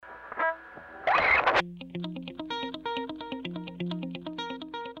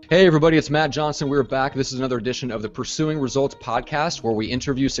Hey everybody, it's Matt Johnson. We're back. This is another edition of the Pursuing Results podcast where we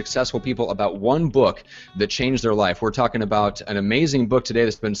interview successful people about one book that changed their life. We're talking about an amazing book today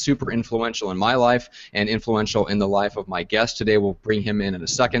that's been super influential in my life and influential in the life of my guest today. We'll bring him in a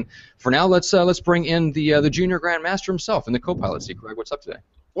second. For now, let's bring in the Junior Grandmaster himself in the co-pilot seat. Greg, what's up today?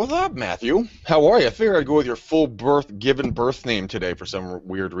 What's up, Matthew? How are you? I figured I'd go with your full given birth name today for some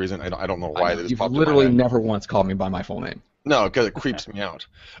weird reason. I don't know why that just popped in my head. You've literally never once called me by my full name. No, because it creeps me out.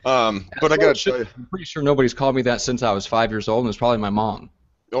 But I got to tell you, I'm pretty sure nobody's called me that since I was 5 years old, and it's probably my mom.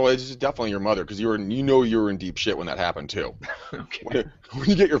 oh, it's definitely your mother, because you were in deep shit when that happened too. Okay. When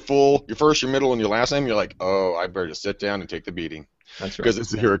you get your first, your middle, and your last name, you're like, oh, I better just sit down and take the beating. That's right. Because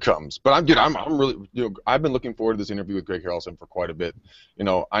here it comes. But I'm really, I've been looking forward to this interview with Greg Harrelson for quite a bit.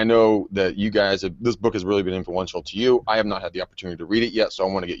 I know that you guys, this book has really been influential to you. I have not had the opportunity to read it yet, so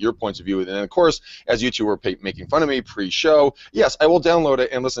I want to get your points of view. And of course, as you two were making fun of me pre-show, yes, I will download it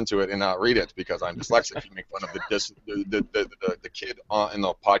and listen to it and not read it because I'm dyslexic. You make fun of the kid in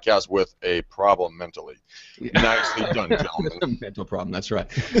the podcast with a problem mentally. Nicely done, gentlemen. Mental problem, that's right.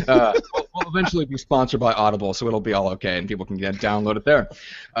 We'll eventually be sponsored by Audible, so it'll be all okay, and people can download it there.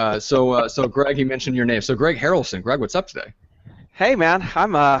 So Greg, you mentioned your name. So Greg Harrelson. Greg, what's up today? Hey, man.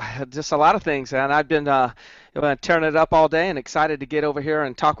 I'm just a lot of things, and I've been tearing it up all day and excited to get over here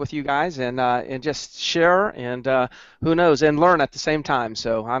and talk with you guys and just share and who knows, and learn at the same time.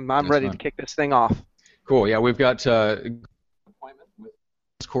 So I'm ready to kick this thing off. Cool. Yeah, we've got an appointment with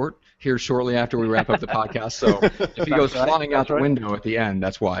this court here shortly after we wrap up the podcast. So if he goes flying out the window at the end,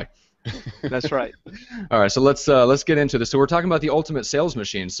 that's why. That's right. All right, so let's get into this. So we're talking about the ultimate sales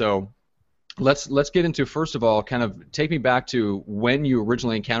machine. So let's get into, first of all, kind of take me back to when you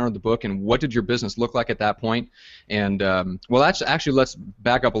originally encountered the book and what did your business look like at that point. And well, actually, let's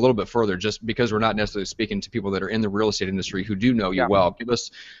back up a little bit further, just because we're not necessarily speaking to people that are in the real estate industry who do know you well. Give us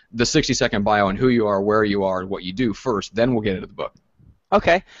the 60-second bio on who you are, where you are, what you do first. Then we'll get into the book.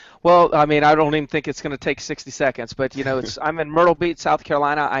 Okay. Well, I mean, I don't even think it's going to take 60 seconds, but I'm in Myrtle Beach, South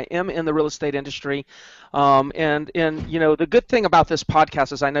Carolina. I am in the real estate industry, and the good thing about this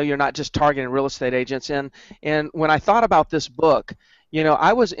podcast is I know you're not just targeting real estate agents. And when I thought about this book,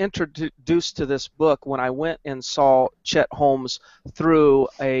 I was introduced to this book when I went and saw Chet Holmes through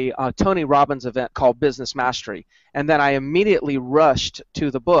a Tony Robbins event called Business Mastery. And then I immediately rushed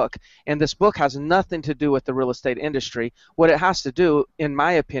to the book. And this book has nothing to do with the real estate industry. What it has to do, in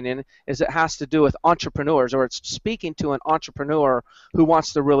my opinion, is it has to do with entrepreneurs, or it's speaking to an entrepreneur who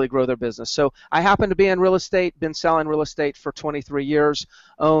wants to really grow their business. So I happen to be in real estate, been selling real estate for 23 years,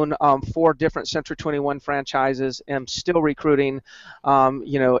 own 4 different Century 21 franchises, am still recruiting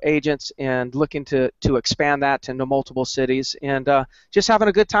agents and looking to expand that into multiple cities, and just having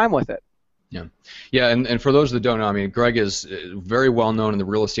a good time with it. Yeah, and for those that don't know, I mean, Greg is very well known in the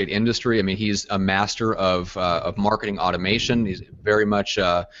real estate industry. I mean, he's a master of marketing automation. He's very much in,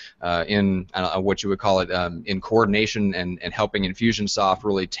 I don't know what you would call it, in coordination and helping Infusionsoft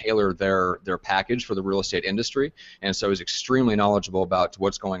really tailor their package for the real estate industry. And so he's extremely knowledgeable about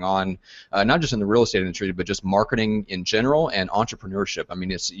what's going on, not just in the real estate industry, but just marketing in general and entrepreneurship. I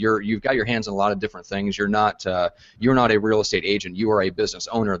mean, you've got your hands on a lot of different things. You're not a real estate agent. You are a business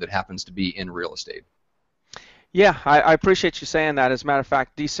owner that happens to be in real estate. Yeah, I appreciate you saying that. As a matter of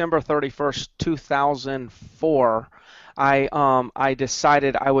fact, December 31st, 2004, I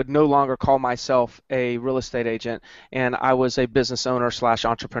decided I would no longer call myself a real estate agent, and I was a business owner /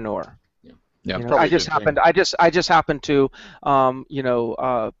 entrepreneur. Yeah, I just happened to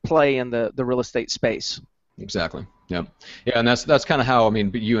play in the real estate space. Exactly. Yeah, and that's kind of how, I mean,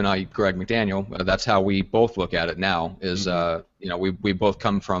 you and I, Greg McDaniel, that's how we both look at it now. Is we both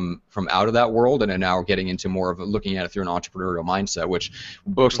come from out of that world, and now we're getting into more of looking at it through an entrepreneurial mindset. Which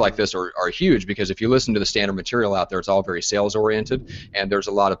books like this are huge, because if you listen to the standard material out there, it's all very sales oriented, and there's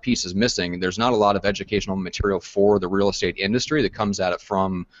a lot of pieces missing. There's not a lot of educational material for the real estate industry that comes at it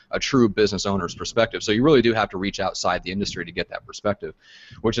from a true business owner's perspective. So you really do have to reach outside the industry to get that perspective,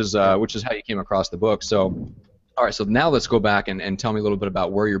 which is how you came across the book. So. All right, so now let's go back and tell me a little bit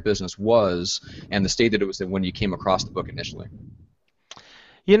about where your business was and the state that it was in when you came across the book initially.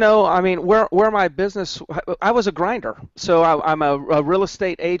 I mean, where my business, I was a grinder. So I'm a real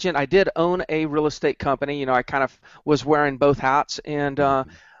estate agent. I did own a real estate company. I kind of was wearing both hats. And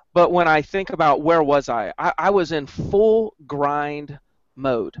but when I think about where was I was in full grind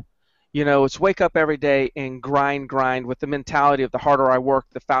mode. It's wake up every day and grind with the mentality of the harder I work,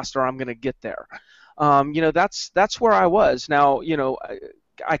 the faster I'm going to get there. That's where I was. Now,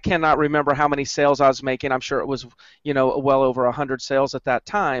 I cannot remember how many sales I was making. I'm sure it was, well over 100 sales at that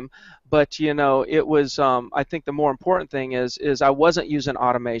time. But it was. I think the more important thing is I wasn't using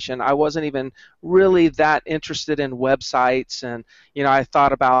automation. I wasn't even really that interested in websites, and I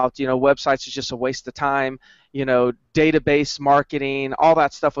thought about websites is just a waste of time. Database marketing, all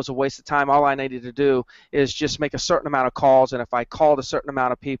that stuff was a waste of time. All I needed to do is just make a certain amount of calls, and if I called a certain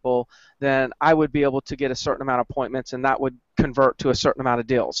amount of people, then I would be able to get a certain amount of appointments, and that would convert to a certain amount of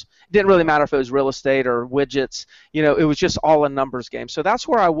deals. It didn't really matter if it was real estate or widgets. It was just all a numbers game. So that's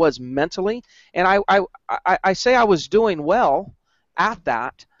where I was mentally, and I say I was doing well at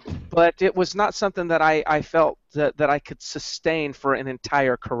that, but it was not something that I felt that I could sustain for an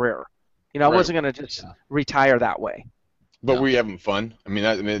entire career. I wasn't going to just retire that way. But were you having fun? I mean,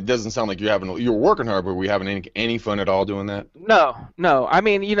 it doesn't sound like you're working hard, but were you having any fun at all doing that? No. I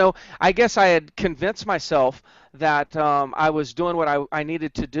mean, I guess I had convinced myself that I was doing what I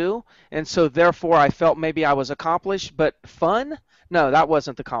needed to do, and so therefore I felt maybe I was accomplished, but fun? No, that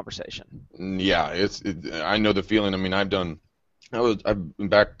wasn't the conversation. Yeah, I know the feeling. I mean, I've been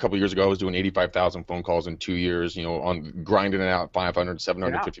back a couple of years ago. I was doing 85,000 phone calls in 2 years. On grinding it out, 500,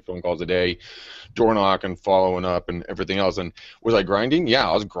 750 phone calls a day, door knocking, following up, and everything else. And was I grinding? Yeah,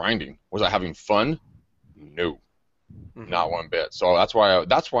 I was grinding. Was I having fun? No, not one bit. So that's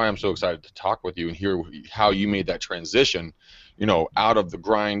why I'm so excited to talk with you and hear how you made that transition, out of the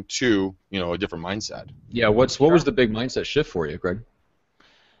grind to a different mindset. Yeah, what was the big mindset shift for you, Greg?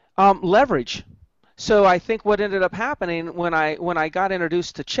 Leverage. So I think what ended up happening when I got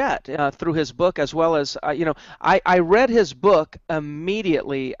introduced to Chet through his book, as well as I read his book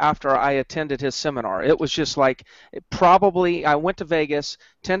immediately after I attended his seminar. It was just like I went to Vegas,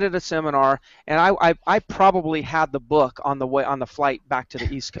 attended a seminar, and I probably had the book on the flight back to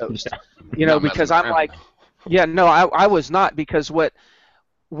the East Coast. Because I'm like, I was not, because it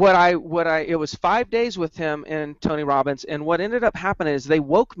was 5 days with him and Tony Robbins, and what ended up happening is they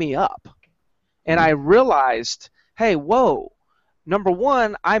woke me up. And I realized, hey, whoa, number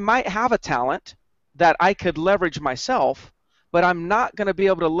one, I might have a talent that I could leverage myself, but I'm not going to be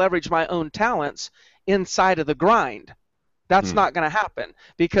able to leverage my own talents inside of the grind. That's not going to happen,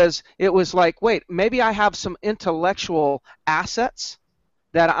 because it was like, wait, maybe I have some intellectual assets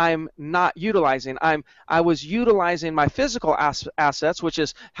that I'm not utilizing. I was utilizing my physical assets, which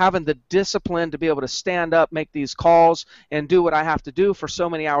is having the discipline to be able to stand up, make these calls, and do what I have to do for so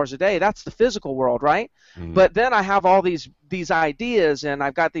many hours a day. That's the physical world, right? But then I have all these ideas, and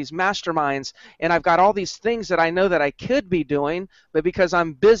I've got these masterminds, and I've got all these things that I know that I could be doing, but because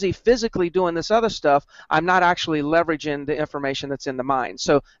I'm busy physically doing this other stuff, I'm not actually leveraging the information that's in the mind.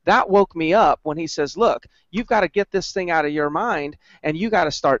 So that woke me up when he says, look, you've got to get this thing out of your mind, and you got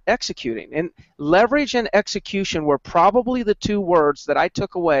to start executing. And leverage and execution were probably the two words that I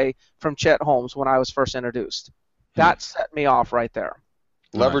took away from Chet Holmes when I was first introduced. That set me off right there.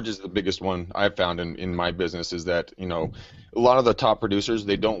 Leverage is the biggest one I've found in my business, is that, a lot of the top producers,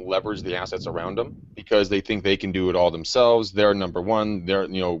 they don't leverage the assets around them because they think they can do it all themselves. They're number one.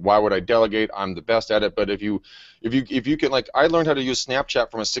 Why would I delegate? I'm the best at it. But if you can, like, I learned how to use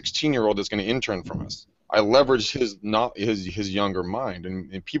Snapchat from a 16-year-old that's going to intern from us. I leveraged his younger mind,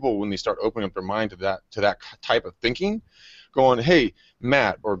 and people, when they start opening up their mind to that type of thinking, going, hey,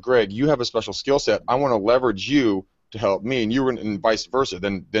 Matt or Greg, you have a special skill set. I want to leverage you to help me, and vice versa.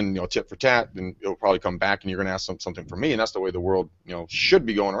 Then tit for tat, then it'll probably come back, and you're going to ask something from me, and that's the way the world should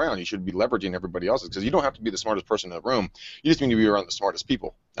be going around. You should be leveraging everybody else's, because you don't have to be the smartest person in the room. You just need to be around the smartest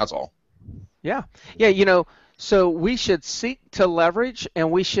people. That's all. Yeah. So we should seek to leverage,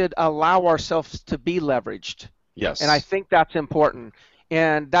 and we should allow ourselves to be leveraged. Yes. And I think that's important.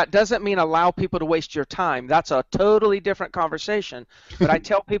 And that doesn't mean allow people to waste your time. That's a totally different conversation. But I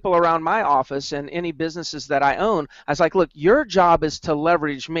tell people around my office and any businesses that I own, I was like, look, your job is to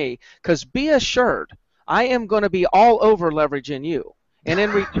leverage me, because be assured, I am going to be all over leveraging you. And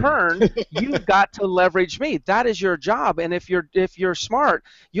in return, you've got to leverage me. That is your job. And if you're smart,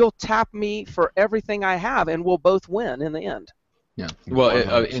 you'll tap me for everything I have, and we'll both win in the end. Yeah.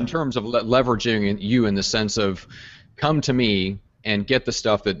 Well, in terms of leveraging you, in the sense of, come to me and get the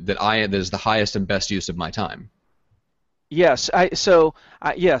stuff that is the highest and best use of my time. Yes.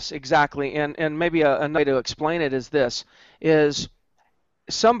 Yes, exactly. And maybe another way to explain it is this: is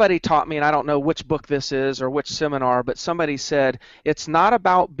somebody taught me, and I don't know which book this is or which seminar, but somebody said it's not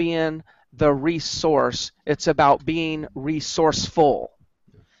about being the resource; it's about being resourceful.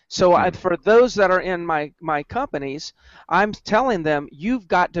 So for those that are in my companies, I'm telling them, you've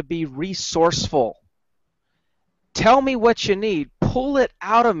got to be resourceful. Tell me what you need. Pull it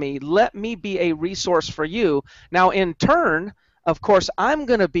out of me. Let me be a resource for you. Now, in turn, of course I'm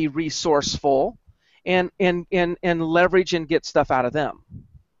going to be resourceful and leverage and get stuff out of them.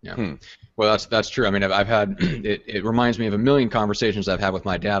 Yeah. Well, that's true. I mean, I've had it reminds me of a million conversations I've had with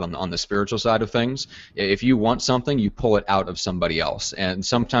my dad on the spiritual side of things. If you want something, you pull it out of somebody else. And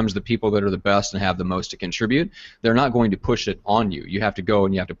sometimes the people that are the best and have the most to contribute, they're not going to push it on you. You have to go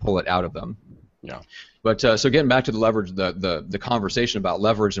and you have to pull it out of them. Yeah. But so getting back to the leverage, the conversation about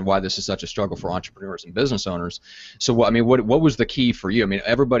leverage and why this is such a struggle for entrepreneurs and business owners. So what was the key for you? I mean,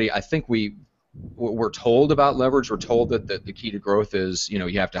 everybody, I think we're told about leverage. We're told that the key to growth is,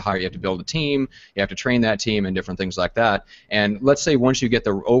 you have to hire, you have to build a team, you have to train that team, and different things like that. And let's say once you get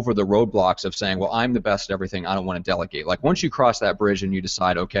over the roadblocks of saying, well, I'm the best at everything, I don't want to delegate. Like once you cross that bridge and you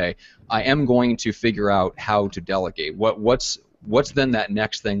decide, okay, I am going to figure out how to delegate. What's then that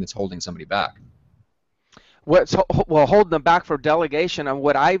next thing that's holding somebody back? Holding them back for delegation, and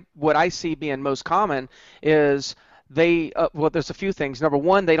what I see being most common is there's a few things. Number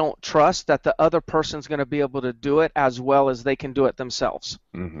one, they don't trust that the other person's going to be able to do it as well as they can do it themselves.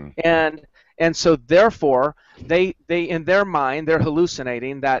 Mm-hmm. And so therefore, they in their mind, they're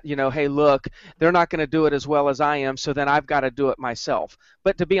hallucinating that, hey, look, they're not going to do it as well as I am, so then I've got to do it myself.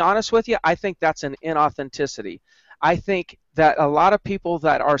 But to be honest with you, I think that's an inauthenticity. I think that a lot of people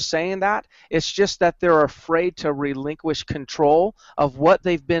that are saying that, it's just that they're afraid to relinquish control of what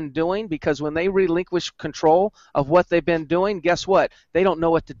they've been doing, because when they relinquish control of what they've been doing, guess what? They don't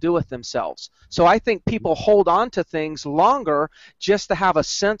know what to do with themselves. So I think people hold on to things longer just to have a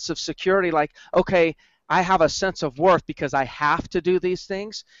sense of security, like, okay, I have a sense of worth because I have to do these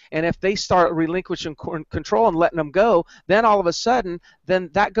things. And if they start relinquishing control and letting them go, then all of a sudden, then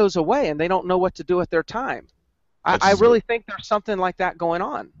that goes away and they don't know what to do with their time. I really think there's something like that going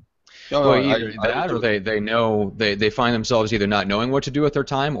on. Well, either that, or they know they find themselves either not knowing what to do with their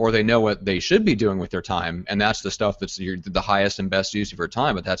time, or they know what they should be doing with their time, and that's the stuff that's the highest and best use of your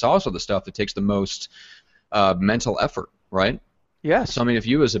time. But that's also the stuff that takes the most mental effort, right? Yes. So I mean, if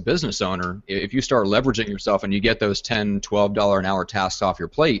you as a business owner, if you start leveraging yourself and you get those $10, $12 an hour tasks off your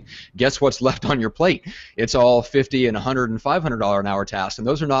plate, guess what's left on your plate? It's all $50 and $100 and $500 an hour tasks, and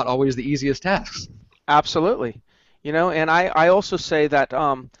those are not always the easiest tasks. Absolutely. And I also say that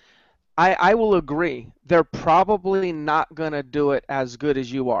I will agree, they're probably not going to do it as good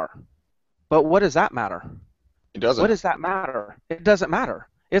as you are. But what does that matter? It doesn't. What does that matter? It doesn't matter.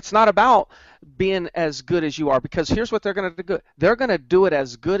 It's not about being as good as you are, because here's what they're going to do. They're going to do it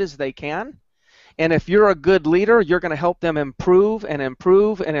as good as they can. And if you're a good leader, you're going to help them improve and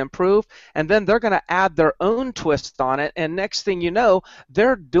improve and improve, and then they're going to add their own twist on it, and next thing you know,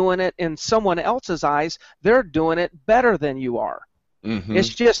 they're doing it in someone else's eyes. They're doing it better than you are. Mm-hmm. It's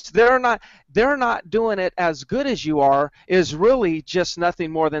just they're not doing it as good as you are is really just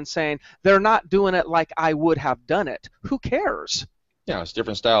nothing more than saying they're not doing it like I would have done it. Who cares? Yeah, it's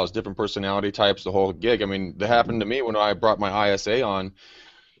different styles, different personality types, the whole gig. I mean, that happened to me when I brought my ISA on.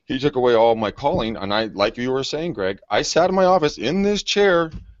 He took away all my calling, and I, like you were saying, Greg, I sat in my office in this chair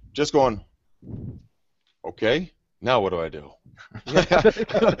just going, okay, now what do I do?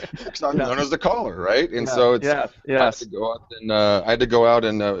 Because I'm known as the caller, right? And so it's, I had to go out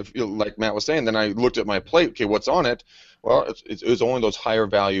and like Matt was saying, then I looked at my plate, okay, what's on it? Well, it was only those higher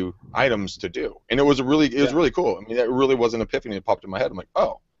value items to do. And it was really cool. I mean, that really was an epiphany that popped in my head. I'm like,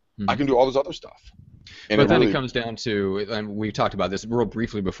 oh, I can do all this other stuff. And but then it comes down to, and we talked about this real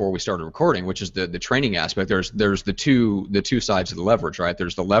briefly before we started recording, which is the training aspect. There's the two sides of the leverage, right?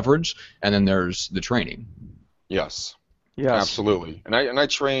 There's the leverage, and then there's the training. Yes. Absolutely. And I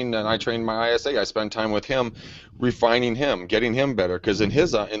train my ISA. I spend time with him, refining him, getting him better. Because in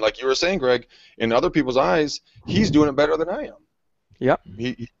his and like you were saying, Greg, in other people's eyes, he's doing it better than I am. Yep.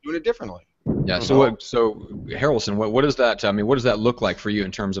 He's doing it differently. Yeah. So Harrelson, what does that? I mean, what does that look like for you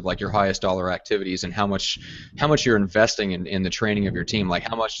in terms of like your highest dollar activities and how much you're investing in the training of your team? Like,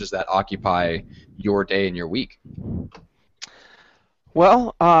 how much does that occupy your day and your week?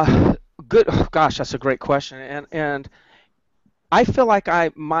 Well, good. Gosh, that's a great question, and I feel like I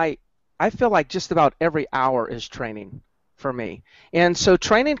feel like just about every hour is training for me. And so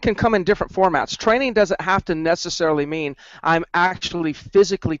training can come in different formats. Training doesn't have to necessarily mean I'm actually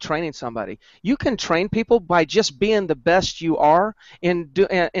physically training somebody. You can train people by just being the best you are in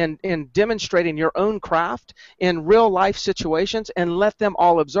demonstrating your own craft in real life situations and let them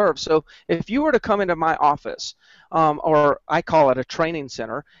all observe. So if you were to come into my office, or I call it a training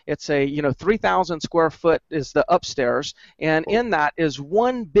center. It's a 3,000 square foot is the upstairs, and in that is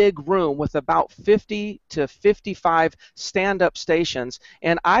one big room with about 50 to 55 stand-up stations,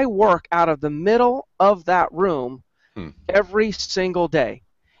 and I work out of the middle of that room every single day.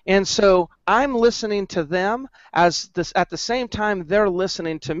 And so I'm listening to them as this at the same time they're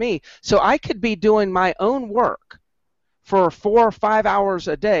listening to me. So I could be doing my own work for 4 or 5 hours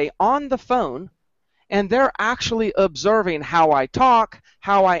a day on the phone, and they're actually observing how I talk,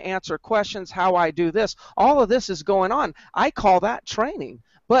 how I answer questions, how I do this. All of this is going on. I call that training.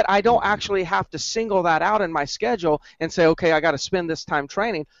 But I don't actually have to single that out in my schedule and say, okay, I got to spend this time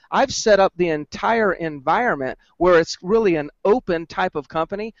training. I've set up the entire environment where it's really an open type of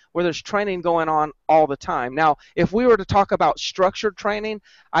company where there's training going on all the time. Now, if we were to talk about structured training,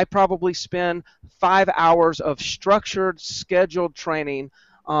 I probably spend 5 hours of structured, scheduled training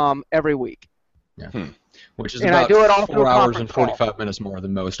every week. Yeah. Which is And about I do it all 4 hours and conference 45 minutes more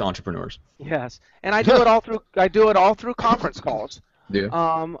than most entrepreneurs. Yes, and I do it all through conference calls.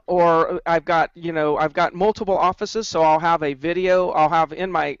 Yeah. Or I've got multiple offices, so I'll have a video. I'll have in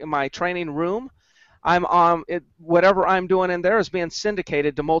my training room. Whatever I'm doing in there is being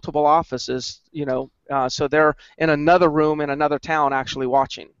syndicated to multiple offices. So they're in another room in another town actually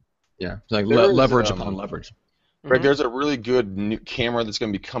watching. Yeah. It's like leverage upon leverage. Right, there's a really good new camera that's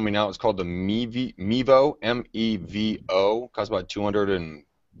going to be coming out. It's called the Mevo, M-E-V-O. Costs about 200 and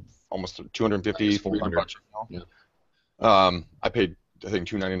almost 250, 300 bucks. Yeah. I paid, I think,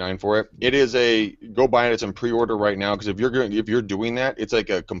 $299 for it. It is go buy it. It's in pre-order right now, because if you're doing that, it's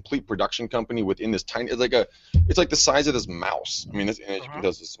like a complete production company within this tiny. It's like the size of this mouse. I mean, as you can tell,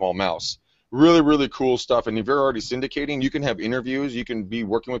 it's a small mouse. Really, really cool stuff. And if you're already syndicating, you can have interviews. You can be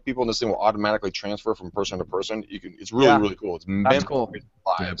working with people, and this thing will automatically transfer from person to person. It's really, really cool. It's meant cool.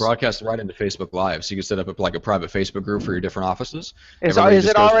 Yeah, broadcast right into Facebook Live, so you can set up like a private Facebook group for your different offices. Is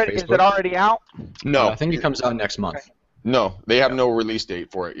it already out? No, I think it comes out next month. Okay. No, they have no release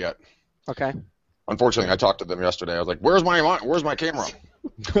date for it yet. Okay. Unfortunately, I talked to them yesterday. I was like, "Where's my camera?"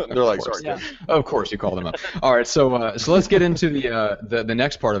 They're like, "Sorry." Yeah. Of course, you called them up. All right, so let's get into the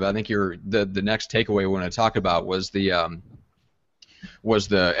next part of it. I think the next takeaway we want to talk about was the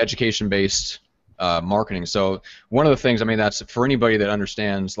education-based marketing. So one of the things, I mean, that's for anybody that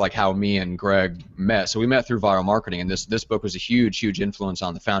understands like how me and Greg met. So we met through viral marketing, and this book was a huge influence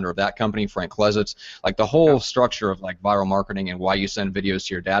on the founder of that company, Frank Klesitz. Like the whole structure of like viral marketing and why you send videos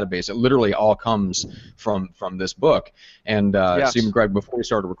to your database, it literally all comes from this book. And so even Greg, before we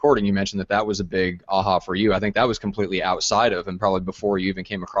started recording, you mentioned that was a big aha for you. I think that was completely outside of, and probably before you even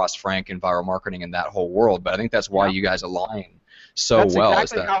came across Frank and viral marketing and that whole world. But I think that's why you guys align That's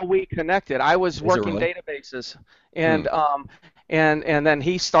exactly how we connected. I was working databases, and and then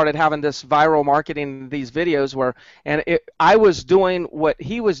he started having this viral marketing, these videos I was doing what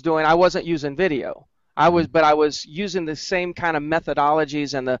he was doing. I wasn't using video. But I was using the same kind of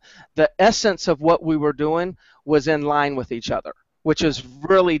methodologies, and the essence of what we were doing was in line with each other, which is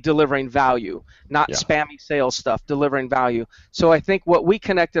really delivering value, not spammy sales stuff, delivering value. So I think what we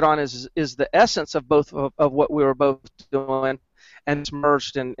connected on is the essence of both of what we were both doing, and it's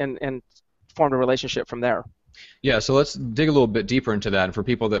merged and formed a relationship from there. Yeah, so let's dig a little bit deeper into that, and for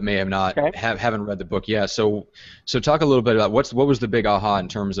people that may have not haven't read the book yet. So talk a little bit about what was the big aha in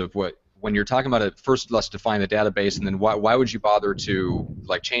terms of when you're talking about it. First, let's define the database, and then why would you bother to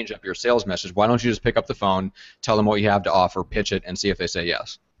like change up your sales message? Why don't you just pick up the phone, tell them what you have to offer, pitch it, and see if they say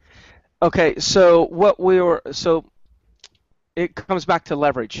yes? Okay, so it comes back to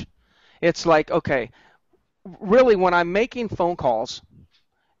leverage. It's like, okay, really, when I'm making phone calls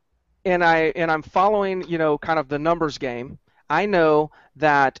and I'm following, kind of the numbers game, I know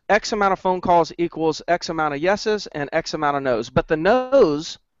that X amount of phone calls equals X amount of yeses and X amount of no's. But the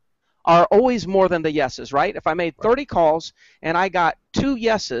no's are always more than the yeses, right? If I made 30 calls and I got 2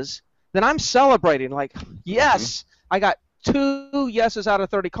 yeses, then I'm celebrating, like, yes, I got 2 yeses out of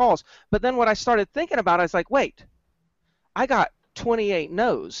 30 calls. But then when I started thinking about it, I was like, wait, I got 28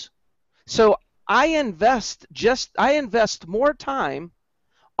 no's. So I invest more time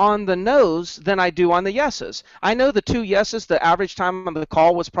on the no's than I do on the yeses. I know the 2 yeses, the average time on the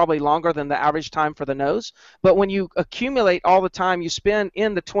call was probably longer than the average time for the no's, but when you accumulate all the time you spend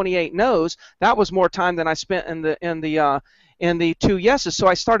in the 28 no's, that was more time than I spent in the 2 yeses. So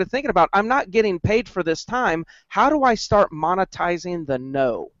I started thinking about, I'm not getting paid for this time. How do I start monetizing the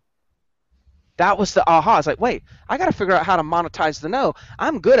no? That was the aha. I was like, wait, I got to figure out how to monetize the no.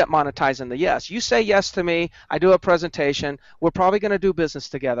 I'm good at monetizing the yes. You say yes to me, I do a presentation, we're probably going to do business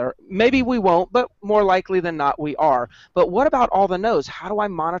together. Maybe we won't, but more likely than not we are. But what about all the no's? How do I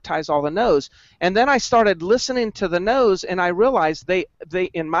monetize all the no's? And then I started listening to the no's, and I realized they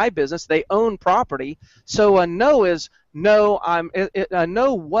in my business, they own property. So a no is no, a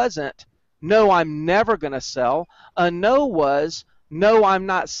no wasn't no, I'm never going to sell. A no was no, I'm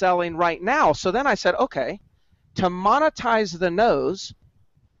not selling right now. So then I said, okay, to monetize the no's,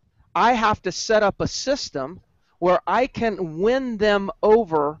 I have to set up a system where I can win them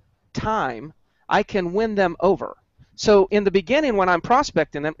over time. I can win them over. So in the beginning, when I'm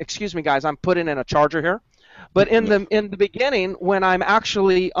prospecting them, excuse me, guys, I'm putting in a charger here. But in the beginning, when I'm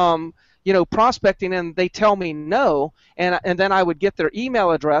actually prospecting and they tell me no, and then I would get their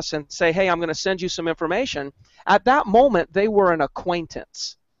email address and say, hey, I'm going to send you some information. At that moment, they were an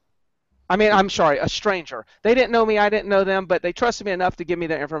acquaintance. I mean, I'm sorry, a stranger. They didn't know me, I didn't know them, but they trusted me enough to give me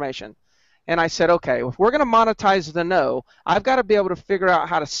their information. And I said, okay, if we're going to monetize the no, I've got to be able to figure out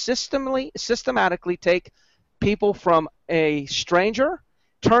how to systematically take people from a stranger,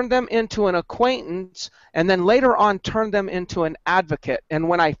 turn them into an acquaintance, and then later on turn them into an advocate. And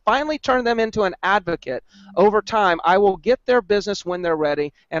when I finally turn them into an advocate, over time, I will get their business when they're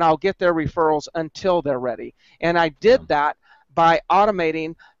ready, and I'll get their referrals until they're ready. And I did that by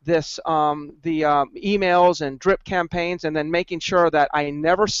automating this the emails and drip campaigns, and then making sure that I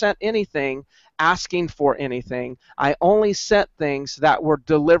never sent anything asking for anything. I only sent things that were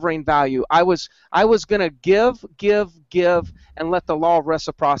delivering value. I was going to give, and let the law of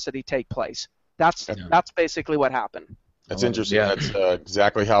reciprocity take place. That's basically what happened. That's interesting. Yeah. That's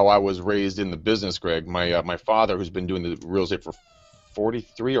exactly how I was raised in the business, Greg. My father, who's been doing the real estate for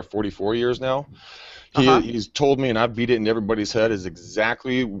 43 or 44 years now, he's told me, and I've beat it in everybody's head, is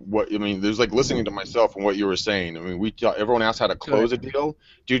exactly what, I mean, there's like listening to myself and what you were saying. I mean, everyone asks how to close a deal.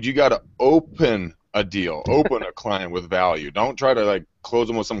 Dude, you got to open a deal, open a client with value. Don't try to like close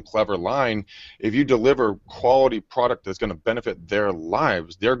them with some clever line. If you deliver quality product that's going to benefit their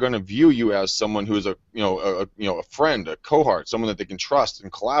lives, they're going to view you as someone who is a friend, a cohort, someone that they can trust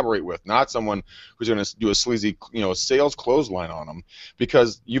and collaborate with, not someone who's going to do a sleazy sales clothesline on them,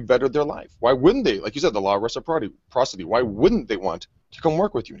 because you bettered their life. Why wouldn't they? Like you said, the law of reciprocity. Why wouldn't they want to come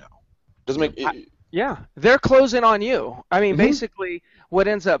work with you now? Doesn't make it. Yeah, they're closing on you. I mean, basically, what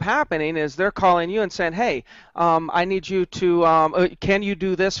ends up happening is they're calling you and saying, "Hey, I need you to. Can you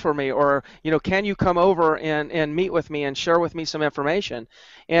do this for me? Or can you come over and meet with me and share with me some information?"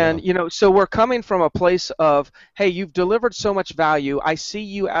 And so we're coming from a place of, "Hey, you've delivered so much value. I see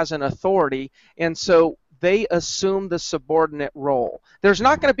you as an authority," and so they assume the subordinate role. There's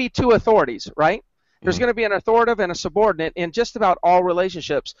not going to be two authorities, right? There's going to be an authoritative and a subordinate in just about all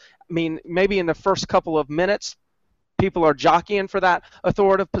relationships. I mean, maybe in the first couple of minutes, people are jockeying for that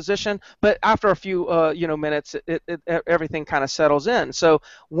authoritative position, but after a few minutes, everything kind of settles in. So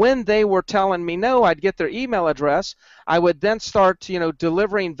when they were telling me no, I'd get their email address. I would then start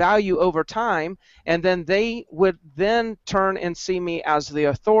delivering value over time, and then they would then turn and see me as the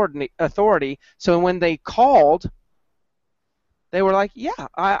authority. So when they called, they were like, "Yeah,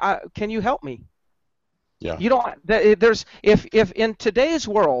 I can you help me?" Yeah. You don't. There's if in today's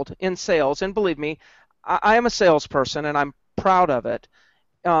world in sales, and believe me, I am a salesperson and I'm proud of it.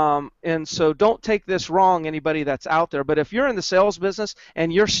 And so don't take this wrong, anybody that's out there. But if you're in the sales business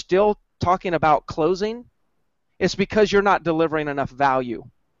and you're still talking about closing, it's because you're not delivering enough value.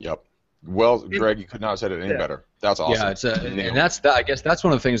 Yep. Well, Greg, you could not have said it any better. That's awesome. Yeah, and I guess that's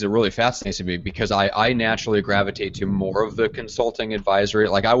one of the things that really fascinates me, because I naturally gravitate to more of the consulting advisory.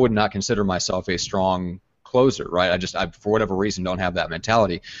 Like, I would not consider myself a strong closer, right? I for whatever reason don't have that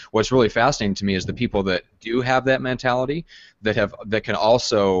mentality. What's really fascinating to me is the people that do have that mentality, that can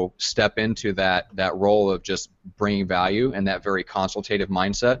also step into that role of just bringing value and that very consultative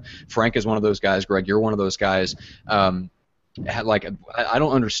mindset. Frank is one of those guys. Greg, you're one of those guys. Like, I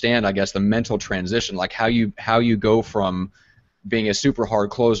don't understand, I guess, the mental transition, like how you go from being a super hard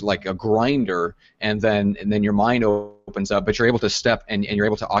closer, like a grinder, and then your mind opens up, but you're able to step and you're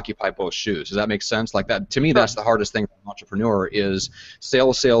able to occupy both shoes. Does that make sense? Like that, to me, that's the hardest thing for an entrepreneur, is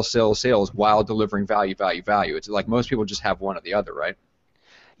sales while delivering value. It's like most people just have one or the other, right?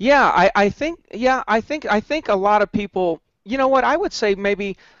 Yeah, I think a lot of people, you know what, I would say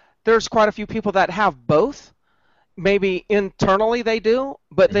maybe there's quite a few people that have both. Maybe internally they do,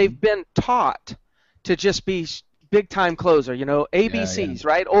 but they've been taught to just be big time closer, ABCs,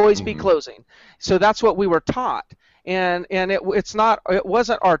 right? Always be closing. So that's what we were taught. And it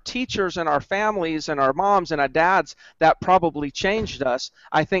wasn't our teachers and our families and our moms and our dads that probably changed us.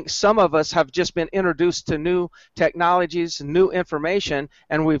 I think some of us have just been introduced to new technologies, new information,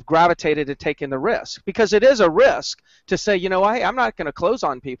 and we've gravitated to taking the risk, because it is a risk to say, hey, I'm not going to close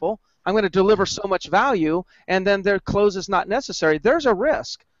on people. I'm going to deliver so much value, and then their close is not necessary. There's a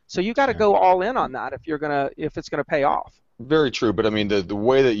risk. So you got to go all in on that if it's gonna pay off. Very true, but I mean the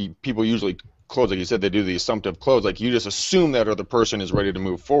way that people usually close, like you said, they do the assumptive close. Like, you just assume that other person is ready to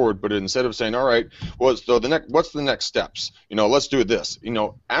move forward, but instead of saying, all right, well, so what's the next steps? Let's do this.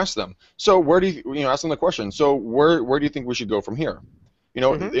 Ask them. So where do you ask them the question? So where do you think we should go from here? You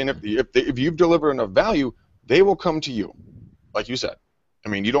know, Mhm. and if you've delivered enough value, they will come to you, like you said. I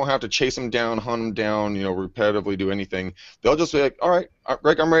mean, you don't have to chase them down, hunt them down, you know, repetitively do anything. They'll just be like, all right,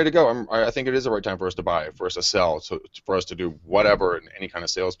 Greg, I'm ready to go. I think it is the right time for us to buy, for us to sell, so for us to do whatever in any kind of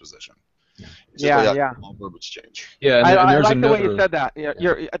sales position. It's just like Yeah, that yeah. small verbiage change. Yeah, I, and I there's like the way you another. said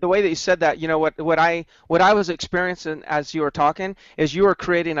that. The way that you said that. You know what I was experiencing as you were talking is you were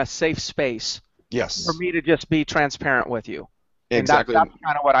creating a safe space for Yes, me to just be transparent with you, and exactly. that's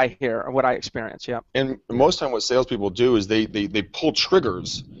kind of what I hear or what I experience. Yeah. And most time, what salespeople do is they pull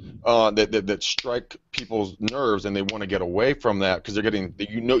triggers that strike people's nerves, and they want to get away from that because they're getting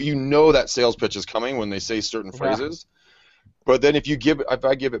you know that sales pitch is coming when they say certain Yeah. phrases. But then if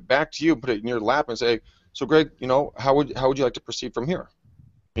I give it back to you, put it in your lap, and say, so Greg, you know, how would you like to proceed from here?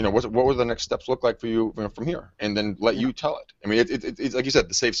 You know, what would the next steps look like for you, from here? And then let you tell it. I mean, it's like you said,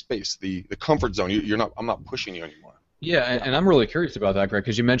 the safe space, the comfort zone. I'm not pushing you anymore. Yeah, and I'm really curious about that, Greg,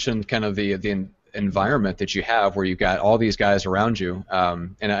 because you mentioned kind of the environment that you have where you've got all these guys around you,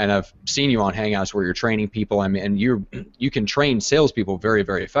 and I've seen you on Hangouts where you're training people. I mean, and you can train salespeople very,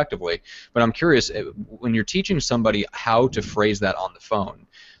 very effectively. But I'm curious, when you're teaching somebody how to phrase that on the phone,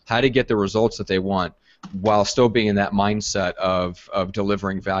 how to get the results that they want, while still being in that mindset of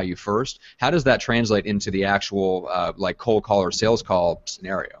delivering value first, how does that translate into the actual like cold call or sales call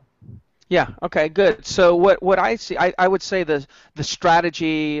scenario? Yeah. Okay. Good. So what I see, I would say the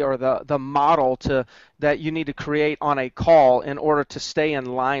strategy or the model that you need to create on a call in order to stay in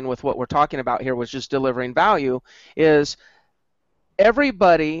line with what we're talking about here, which is delivering value, is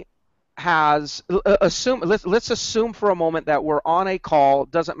everybody has let's assume for a moment that we're on a call.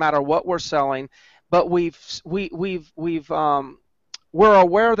 Doesn't matter what we're selling, but we're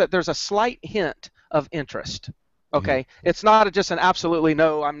aware that there's a slight hint of interest. Mm-hmm. Okay, it's not just an absolutely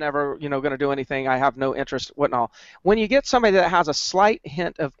no. I'm never, going to do anything. I have no interest. Whatnot. When you get somebody that has a slight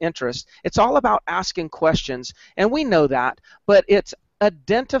hint of interest, it's all about asking questions, and we know that. But it's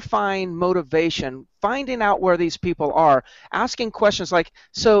identifying motivation, finding out where these people are, asking questions like,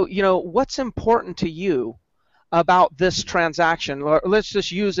 so, what's important to you about this transaction? Let's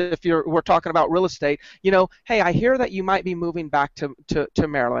just use it if we're talking about real estate. Hey, I hear that you might be moving back to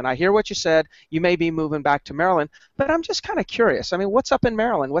Maryland. I hear what you said. You may be moving back to Maryland, but I'm just kind of curious. I mean, what's up in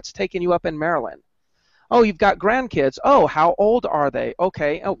Maryland? What's taking you up in Maryland? Oh, you've got grandkids. Oh, how old are they?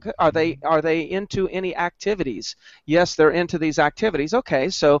 Okay. Oh, are they into any activities? Yes, they're into these activities. Okay.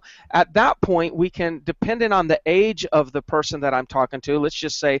 So at that point, we can, depending on the age of the person that I'm talking to, let's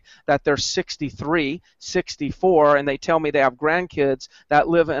just say that they're 63, 64, and they tell me they have grandkids that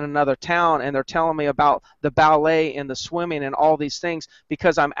live in another town, and they're telling me about the ballet and the swimming and all these things.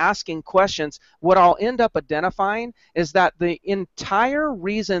 Because I'm asking questions, what I'll end up identifying is that the entire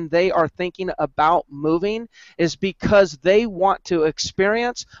reason they are thinking about moving is because they want to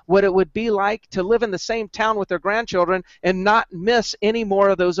experience what it would be like to live in the same town with their grandchildren and not miss any more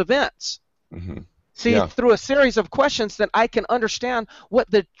of those events. Mm-hmm. See, Yeah. through a series of questions, that I can understand what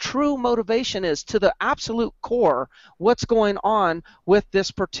the true motivation is to the absolute core, what's going on with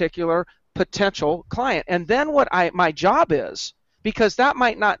this particular potential client. And then what my job is, because that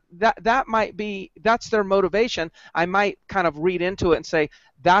might be that's their motivation, I might kind of read into it and say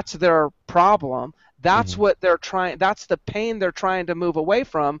that's their problem. That's Mm-hmm. what they're trying, that's the pain they're trying to move away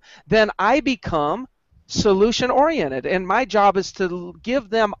from. Then I become solution oriented, and my job is to give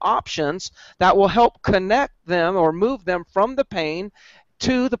them options that will help connect them or move them from the pain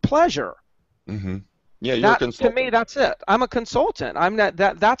to the pleasure. Mm-hmm. Yeah, you're a That, to me, consultant. that's it. I'm a consultant. I'm not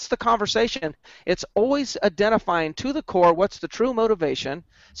that's the conversation. It's always identifying to the core what's the true motivation,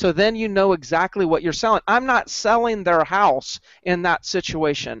 so then you know exactly what you're selling. I'm not selling their house in that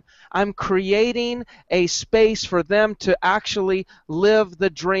situation. I'm creating a space for them to actually live the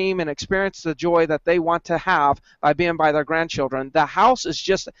dream and experience the joy that they want to have by being by their grandchildren. The house is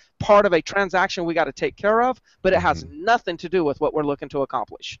just part of a transaction we got to take care of, but it has nothing to do with what we're looking to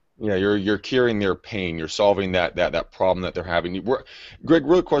accomplish. Yeah, you're curing their pain. You're solving that problem that they're having. Greg,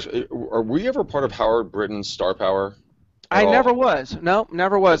 real question: are we ever part of Howard Britton's Star Power at I never all? was. No,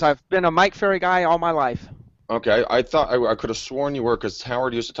 never was. I've been a Mike Ferry guy all my life. Okay, I thought I could have sworn you were, because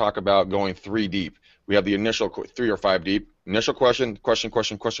Howard used to talk about going 3 deep. We have the initial 3 or 5 deep. Initial question,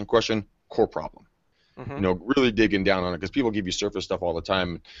 core problem. Hmm. Really digging down on it, because people give you surface stuff all the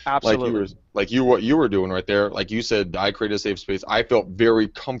time. Absolutely. What you were doing right there. Like you said, I created a safe space. I felt very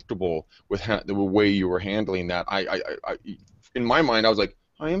comfortable with the way you were handling that. I in my mind, I was like,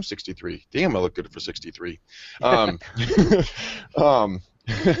 I am 63. Damn, I look good for 63. Um, um,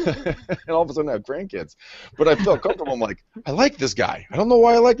 and all of a sudden I have grandkids. But I felt comfortable. I'm like, I like this guy. I don't know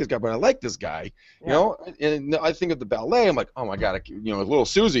why I like this guy, but I like this guy. You know, and I think of the ballet. I'm like, oh my God, little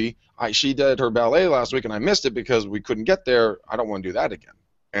Susie, she did her ballet last week and I missed it because we couldn't get there. I don't want to do that again.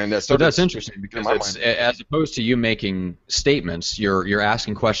 And that's interesting because it's, as opposed to you making statements, you're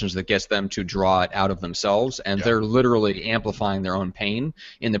asking questions that gets them to draw it out of themselves, and they're literally amplifying their own pain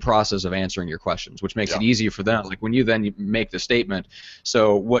in the process of answering your questions, which makes it easier for them. Like when you then make the statement,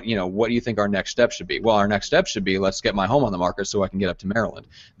 so what do you think our next step should be? Well, our next step should be, let's get my home on the market so I can get up to Maryland.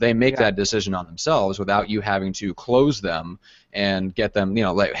 They make that decision on themselves without you having to close them and get them,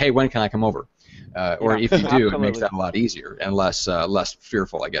 like, hey, when can I come over? Or if you do, it makes that a lot easier and less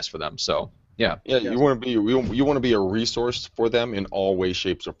fearful, I guess, for them. So you want to be a resource for them in all ways,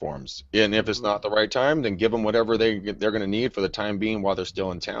 shapes, or forms. And if it's not the right time, then give them whatever they're going to need for the time being while they're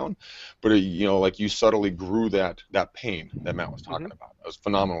still in town. But like you subtly grew that pain that Matt was talking about. It was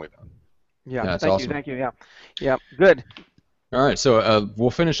phenomenally done. Yeah, thank you. Yeah, good. All right, so we'll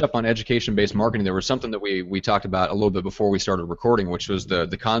finish up on education-based marketing. There was something that we talked about a little bit before we started recording, which was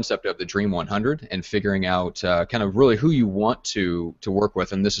the concept of the Dream 100 and figuring out kind of really who you want to work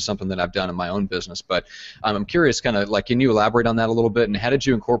with. And this is something that I've done in my own business. But I'm curious, kind of like, can you elaborate on that a little bit? And how did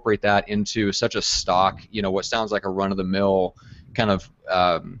you incorporate that into such a stock, what sounds like a run-of-the-mill kind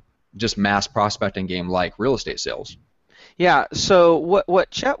of just mass prospecting game like real estate sales? Yeah, so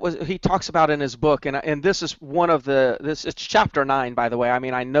what Chet he talks about in his book, and this is it's chapter 9, by the way. I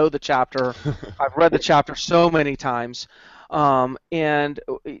mean, I know the chapter. I've read the chapter so many times. And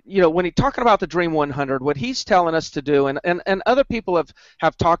when he's talking about the Dream 100, what he's telling us to do, and other people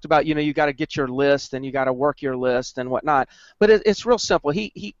have talked about, you got to get your list and you got to work your list and whatnot. But it's real simple.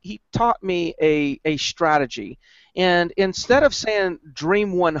 He taught me a strategy. And instead of saying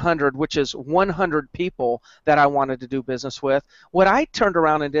Dream 100, which is 100 people that I wanted to do business with, what I turned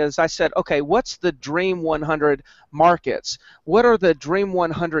around and did is I said, okay, what's the Dream 100 markets? What are the Dream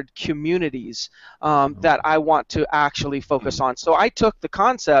 100 communities that I want to actually focus on? So I took the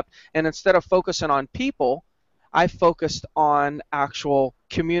concept, and instead of focusing on people, I focused on actual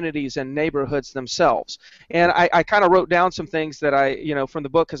communities and neighborhoods themselves. And I kind of wrote down some things that from the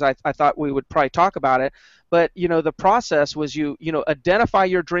book, because I thought we would probably talk about it. But, the process was you identify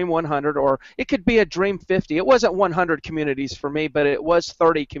your Dream 100, or it could be a Dream 50. It wasn't 100 communities for me, but it was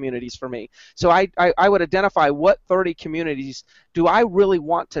 30 communities for me. So I would identify what 30 communities do I really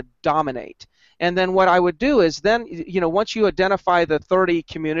want to dominate. And then what I would do is then, once you identify the 30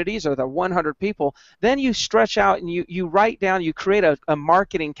 communities or the 100 people, then you stretch out and you write down, you create a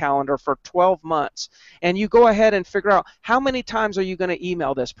marketing calendar for 12 months. And you go ahead and figure out how many times are you going to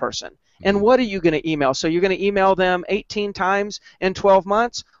email this person? And what are you going to email? So you're going to email them 18 times in 12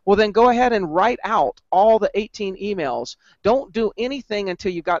 months? Well, then go ahead and write out all the 18 emails. Don't do anything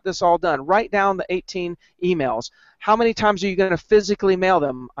until you got this all done. Write down the 18 emails. How many times are you going to physically mail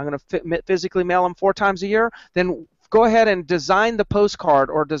them? I'm going to physically mail them 4 times a year. Then go ahead and design the postcard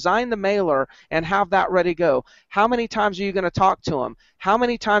or design the mailer and have that ready to go. How many times are you going to talk to them? How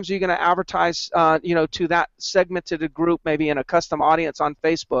many times are you going to advertise, to that segmented group, maybe in a custom audience on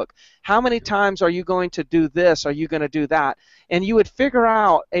Facebook? How many times are you going to do this? Are you going to do that? And you would figure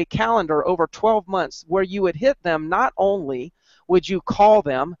out a calendar over 12 months where you would hit them. Not only would you call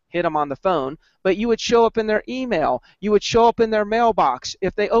them, hit them on the phone, but you would show up in their email. You would show up in their mailbox.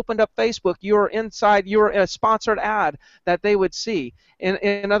 If they opened up Facebook, you were a sponsored ad that they would see.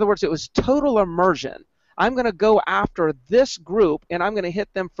 In other words, it was total immersion. I'm going to go after this group, and I'm going to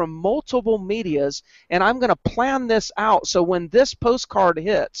hit them from multiple medias, and I'm going to plan this out so when this postcard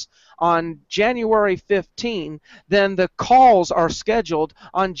hits on January 15, then the calls are scheduled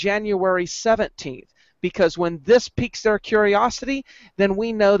on January 17th. Because when this piques their curiosity, then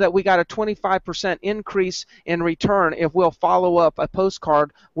we know that we got a 25% increase in return if we'll follow up a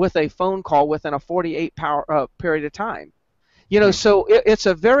postcard with a phone call within a 48-hour period of time. So it's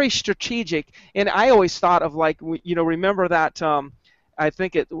a very strategic, and I always thought of remember that, I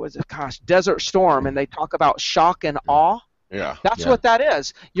think it was, Desert Storm, and they talk about shock and awe. Yeah. That's what that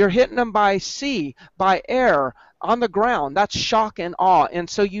is. You're hitting them by sea, by air, on the ground. That's shock and awe. And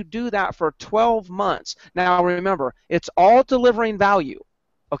so you do that for 12 months. Now remember, it's all delivering value.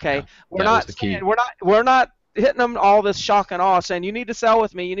 Okay? Yeah, we're not hitting them all this shock and awe saying you need to sell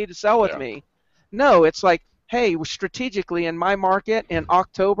with me, you need to sell with me. No, it's like, hey, strategically in my market in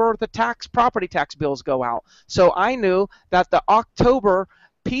October, the property tax bills go out. So I knew that the October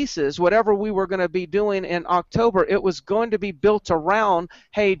pieces, whatever we were going to be doing in October, it was going to be built around,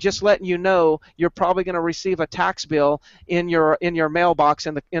 hey, just letting you know you're probably going to receive a tax bill in your mailbox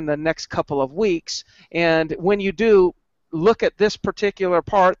in the next couple of weeks, and when you do, look at this particular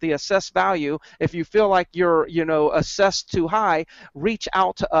part, the assessed value. If you feel like you're, assessed too high, reach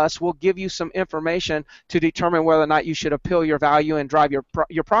out to us. We'll give you some information to determine whether or not you should appeal your value and drive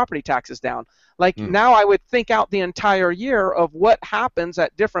your property taxes down. Like now I would think out the entire year of what happens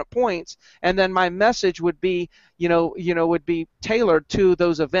at different points, and then my message would be, would be tailored to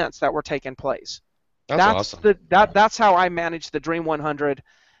those events that were taking place. That's awesome. That's how I managed the Dream 100.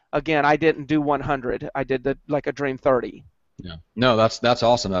 Again, I didn't do 100. I did a Dream 30. Yeah. No, that's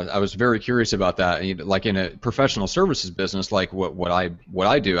awesome. I was very curious about that. Like in a professional services business, like what I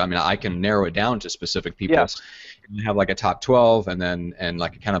do, I mean, I can narrow it down to specific people. Yes. You have like a top 12 and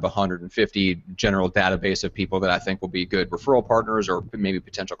like a kind of 150 general database of people that I think will be good referral partners or maybe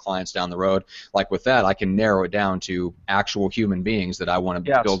potential clients down the road. Like with that, I can narrow it down to actual human beings that I want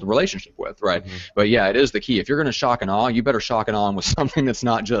to build a relationship with, right? But yeah, it is the key. If you're going to shock and awe, you better shock and awe with something that's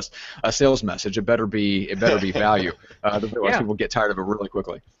not just a sales message. It better be value. Otherwise, people get tired of it really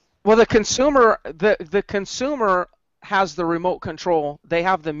quickly. Well, the consumer has the remote control. They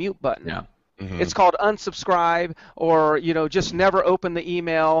have the mute button. Yeah. It's called unsubscribe, or just never open the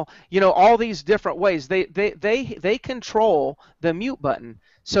email. All these different ways. They control the mute button.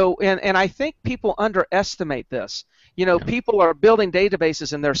 So and I think people underestimate this. People are building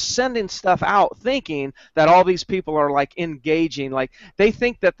databases and they're sending stuff out thinking that all these people are like engaging. Like they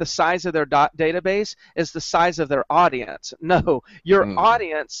think that the size of their database is the size of their audience. No, your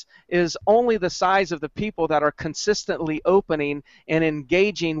audience is only the size of the people that are consistently opening and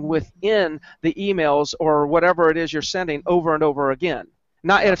engaging within the emails or whatever it is you're sending over and over again.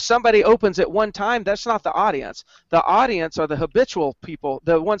 Now, if somebody opens it one time, that's not the audience. The audience are the habitual people,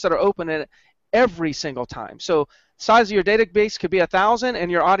 the ones that are opening it every single time. So size of your database could be 1,000 and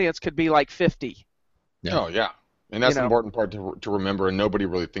your audience could be like 50. Yeah. Oh, yeah. And that's the important part to remember, and nobody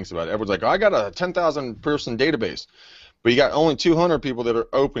really thinks about it. Everyone's like, oh, I got a 10,000 person database, but you got only 200 people that are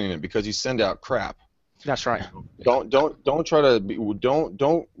opening it because you send out crap. That's right. Don't try to be,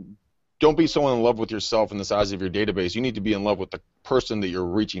 don't be so in love with yourself and the size of your database. You need to be in love with the person that you're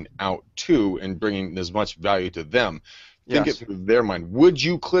reaching out to and bringing as much value to them. Think it through their mind. Would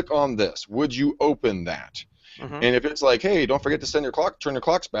you click on this? Would you open that? And if it's like, hey, don't forget to turn your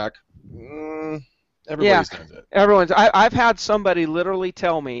clocks back, everybody says it. I've had somebody literally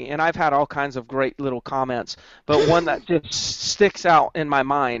tell me, and I've had all kinds of great little comments, but one that just sticks out in my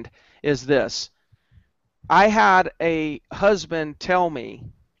mind is this. I had a husband tell me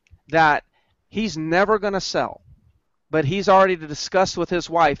that he's never going to sell, but he's already discussed with his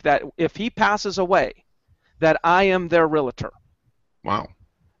wife that if he passes away, that I am their realtor. Wow.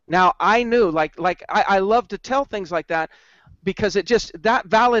 Now, I knew, I love to tell things like that because that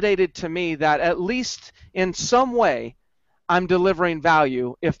validated to me that at least in some way I'm delivering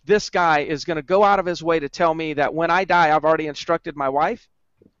value if this guy is going to go out of his way to tell me that when I die, I've already instructed my wife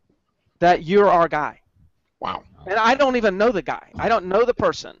that you're our guy. Wow. And I don't even know the guy. I don't know the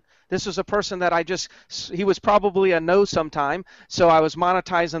person. This was a person that he was probably a no sometime, so I was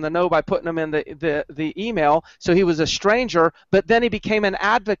monetizing the no by putting him in the email, so he was a stranger, but then he became an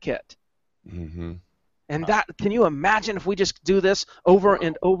advocate. And that, can you imagine if we just do this over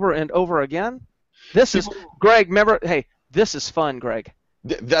and over and over again? This is, Greg, remember, hey, this is fun, Greg.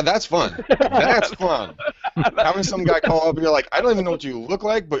 That's fun. That's fun. Having some guy call up and you're like, I don't even know what you look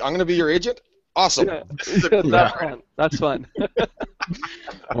like, but I'm going to be your agent? Awesome. Yeah. That's fun.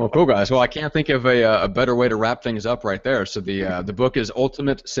 Well, cool, guys. Well, I can't think of a better way to wrap things up right there. So the book is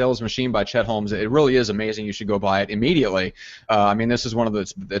Ultimate Sales Machine by Chet Holmes. It really is amazing. You should go buy it immediately. I mean, this is one of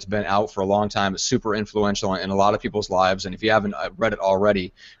those that's been out for a long time. It's super influential in a lot of people's lives, and if you haven't read it already,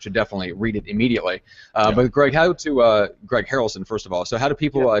 you should definitely read it immediately. But Greg, Greg Harrelson, first of all. So how do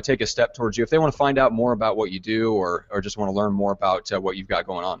people take a step towards you if they want to find out more about what you do, or just want to learn more about what you've got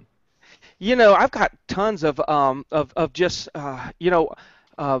going on? I've got tons of just videos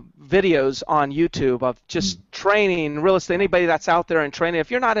on YouTube of just training real estate. Anybody that's out there and training, if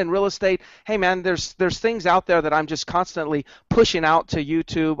you're not in real estate, hey man, there's things out there that I'm just constantly pushing out to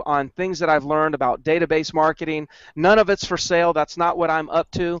YouTube on things that I've learned about database marketing. None of it's for sale. That's not what I'm up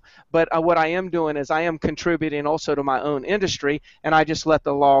to. But what I am doing is I am contributing also to my own industry, and I just let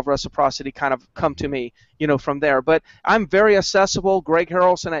the law of reciprocity kind of come to me, from there. But I'm very accessible,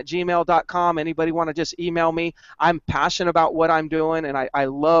 gregharrelson@gmail.com. Anybody want to just email me? I'm passionate about what I'm doing, and I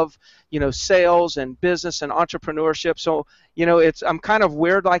love, sales and business and entrepreneurship. So, I'm kind of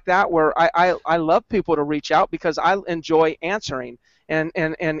weird like that, where I love people to reach out because I enjoy answering and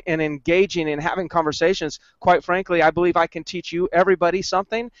engaging and having conversations. Quite frankly, I believe I can teach everybody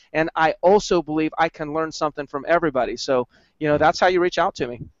something, and I also believe I can learn something from everybody. So, that's how you reach out to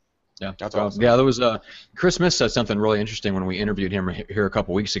me. Yeah, That's awesome. Yeah, there was Chris Smith said something really interesting when we interviewed him here a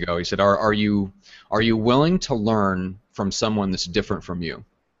couple weeks ago. He said, "Are you willing to learn from someone that's different from you?"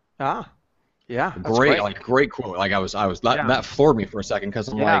 Ah, yeah, that's great. Great quote. Like I was Yeah. that floored me for a second because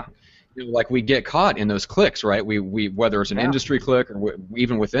I'm Yeah. like, like we get caught in those cliques, right? We whether it's an Yeah. industry clique or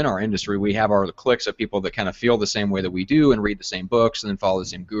even within our industry, we have our cliques of people that kind of feel the same way that we do and read the same books and then follow the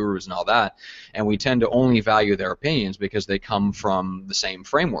same gurus and all that, and we tend to only value their opinions because they come from the same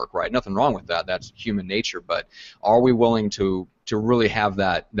framework, right? Nothing wrong with that. That's human nature, but are we willing to really have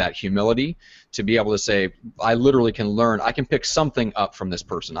that humility to be able to say, I literally can learn, I can pick something up from this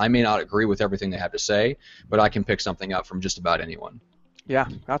person. I may not agree with everything they have to say, but I can pick something up from just about anyone. Yeah,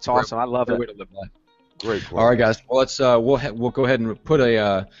 that's awesome. I love Great it. way to live life. Great quote. All right, guys. Well, let's we'll go ahead and put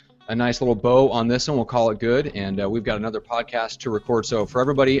a nice little bow on this one. We'll call it good, and we've got another podcast to record. So for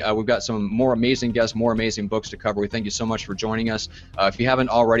everybody, we've got some more amazing guests, more amazing books to cover. We thank you so much for joining us. If you haven't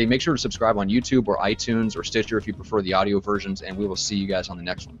already, make sure to subscribe on YouTube or iTunes or Stitcher if you prefer the audio versions, and we will see you guys on the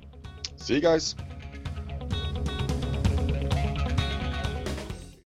next one. See you guys.